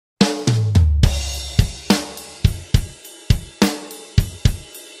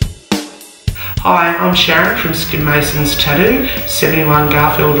Hi, I'm Sharon from Skin Mason's Tattoo, 71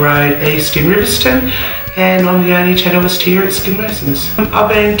 Garfield Road East in Riverstone, and I'm the only tattooist here at Skin Mason's. I've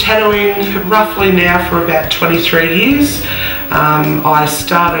been tattooing roughly now for about 23 years. I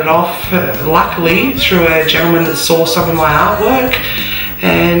started off, luckily, through a gentleman that saw some of my artwork,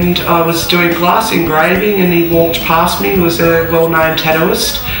 and I was doing glass engraving and he walked past me. He was a well-known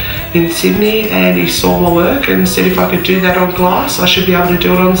tattooist in Sydney, and he saw my work and said if I could do that on glass, I should be able to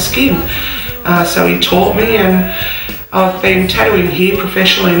do it on skin. So he taught me, and I've been tattooing here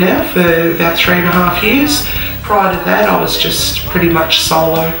professionally now for about 3.5 years. Prior to that, I was just pretty much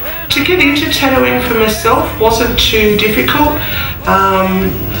solo. To get into tattooing for myself wasn't too difficult.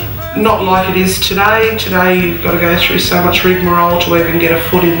 Not like it is today. Today you've got to go through so much rigmarole to even get a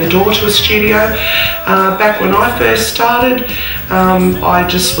foot in the door to a studio. Back when I first started, I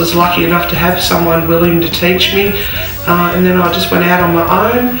just was lucky enough to have someone willing to teach me, and then I just went out on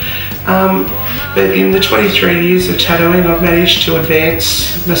my own. But in the 23 years of tattooing, I've managed to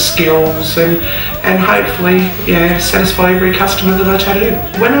advance my skills and hopefully, satisfy every customer that I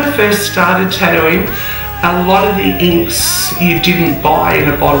tattoo. When I first started tattooing, a lot of the inks you didn't buy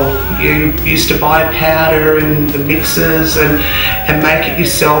in a bottle. You used to buy powder and the mixes and make it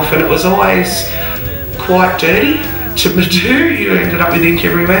yourself, and it was always quite dirty to do. You ended up with ink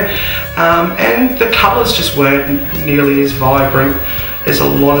everywhere, and the colours just weren't nearly as vibrant as a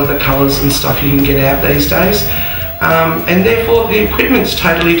lot of the colours and stuff you can get out these days. And therefore the equipment's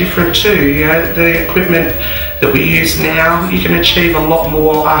totally different too. The equipment that we use now, you can achieve a lot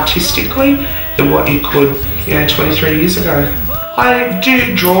more artistically than what you could 23 years ago. I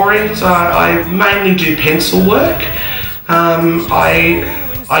do drawings. I mainly do pencil work.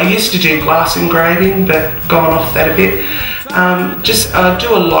 I used to do glass engraving, but gone off that a bit. I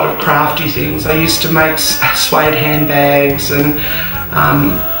do a lot of crafty things. I used to make suede handbags and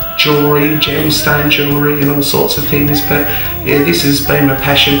jewellery, gemstone jewellery and all sorts of things, but this has been my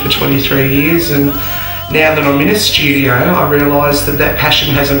passion for 23 years, and now that I'm in a studio I realise that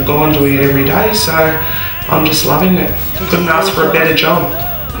passion hasn't gone doing it every day, so I'm just loving it. Couldn't ask for a better job.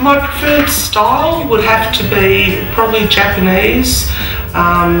 My preferred style would have to be probably Japanese,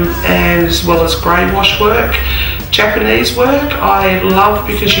 as well as grey wash work. Japanese work I love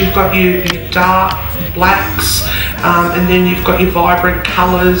because you've got your dark blacks, and then you've got your vibrant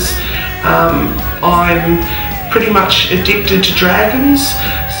colours. I'm pretty much addicted to dragons,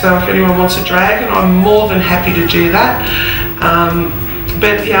 so if anyone wants a dragon, I'm more than happy to do that.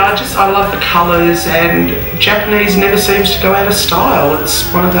 But yeah, I love the colours, and Japanese never seems to go out of style. It's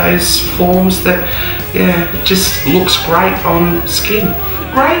one of those forms that just looks great on skin.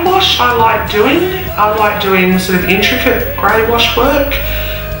 Grey wash I like doing. I like doing sort of intricate grey wash work.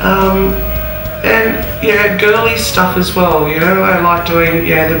 And girly stuff as well, I like doing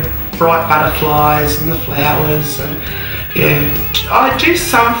the bright butterflies and the flowers, and I do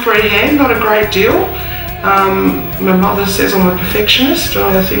some freehand, not a great deal. My mother says I'm a perfectionist,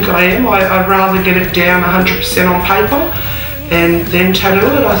 and I think I am. I'd rather get it down 100% on paper and then tattoo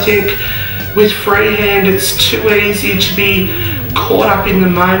it. I think with freehand it's too easy to be caught up in the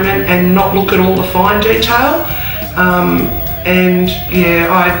moment and not look at all the fine detail.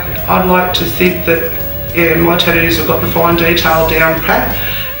 I'd like to think that my tattoos have got the fine detail down pat,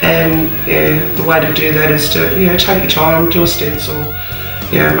 and the way to do that is to take your time, do a stencil,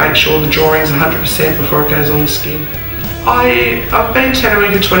 make sure the drawing's 100% before it goes on the skin. I've been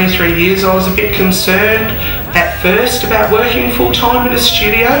tattooing for 23 years. I was a bit concerned at first about working full-time in a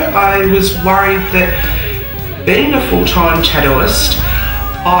studio. I was worried that being a full-time tattooist,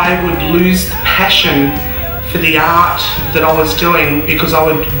 I would lose the passion for the art that I was doing, because I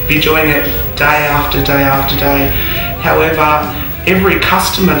would be doing it day after day after day. However, every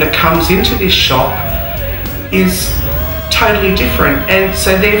customer that comes into this shop is totally different, and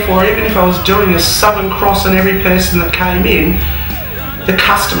so therefore even if I was doing a Southern Cross on every person that came in, the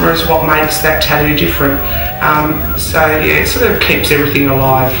customer is what makes that tattoo different. It sort of keeps everything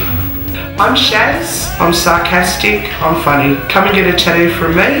alive. I'm Shaz, I'm sarcastic, I'm funny. Come and get a tattoo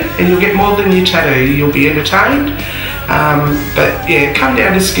from me and you'll get more than your tattoo. You'll be entertained. Come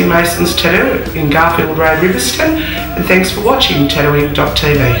down to Skin Mason's Tattoo in Garfield Road, Riverstone, and thanks for watching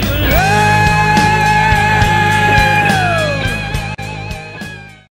tattooing.tv.